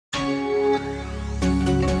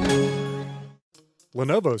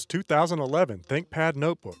Lenovo's 2011 ThinkPad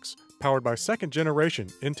notebooks, powered by second-generation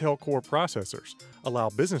Intel Core processors, allow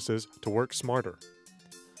businesses to work smarter.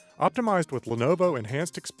 Optimized with Lenovo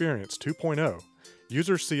Enhanced Experience 2.0,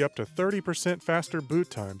 users see up to 30% faster boot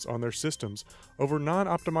times on their systems over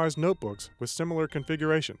non-optimized notebooks with similar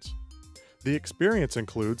configurations. The experience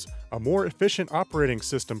includes a more efficient operating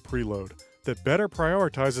system preload that better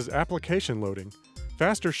prioritizes application loading,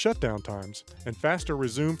 faster shutdown times, and faster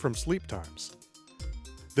resume from sleep times.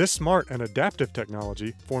 This smart and adaptive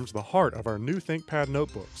technology forms the heart of our new ThinkPad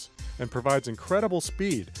notebooks and provides incredible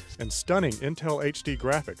speed and stunning Intel HD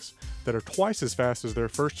graphics that are twice as fast as their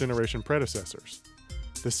first-generation predecessors.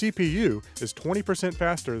 The CPU is 20%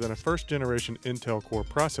 faster than a first-generation Intel Core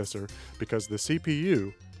processor because the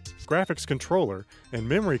CPU, graphics controller, and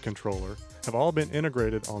memory controller have all been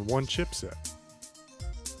integrated on one chipset.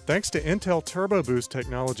 Thanks to Intel Turbo Boost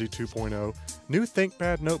Technology 2.0, new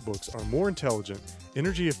ThinkPad notebooks are more intelligent,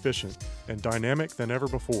 energy efficient, and dynamic than ever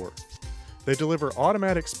before. They deliver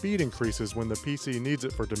automatic speed increases when the PC needs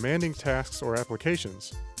it for demanding tasks or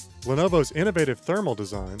applications. Lenovo's innovative thermal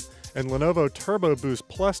design and Lenovo Turbo Boost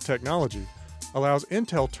Plus technology allows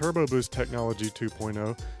Intel Turbo Boost Technology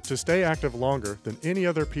 2.0 to stay active longer than any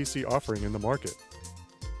other PC offering in the market.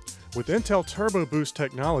 With Intel Turbo Boost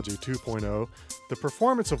Technology 2.0, the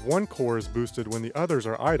performance of one core is boosted when the others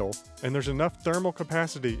are idle, and there's enough thermal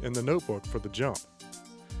capacity in the notebook for the jump.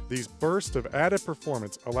 These bursts of added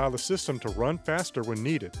performance allow the system to run faster when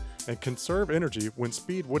needed and conserve energy when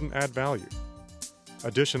speed wouldn't add value.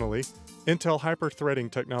 Additionally, Intel Hyper-Threading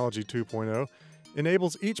Technology 2.0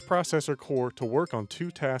 enables each processor core to work on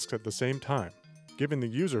two tasks at the same time, giving the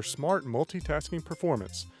user smart multitasking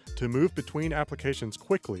performance to move between applications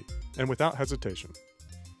quickly and without hesitation.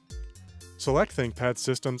 Select ThinkPad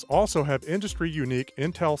systems also have industry-unique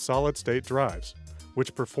Intel solid-state drives,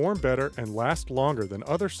 which perform better and last longer than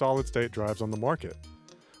other solid-state drives on the market.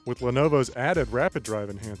 With Lenovo's added rapid drive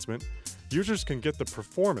enhancement, users can get the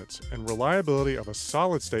performance and reliability of a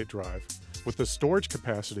solid-state drive with the storage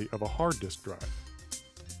capacity of a hard disk drive.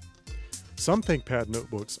 Some ThinkPad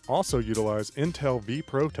notebooks also utilize Intel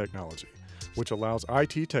vPro technology, which allows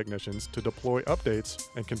IT technicians to deploy updates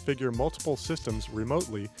and configure multiple systems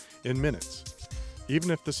remotely in minutes,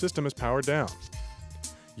 even if the system is powered down.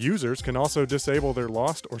 Users can also disable their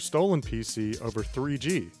lost or stolen PC over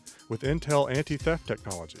 3G with Intel anti-theft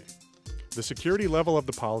technology. The security level of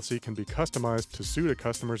the policy can be customized to suit a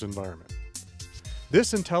customer's environment.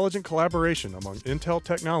 This intelligent collaboration among Intel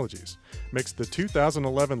technologies makes the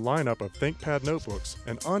 2011 lineup of ThinkPad notebooks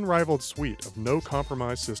an unrivaled suite of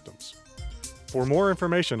no-compromise systems. For more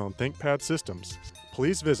information on ThinkPad systems,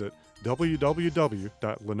 please visit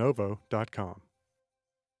www.lenovo.com.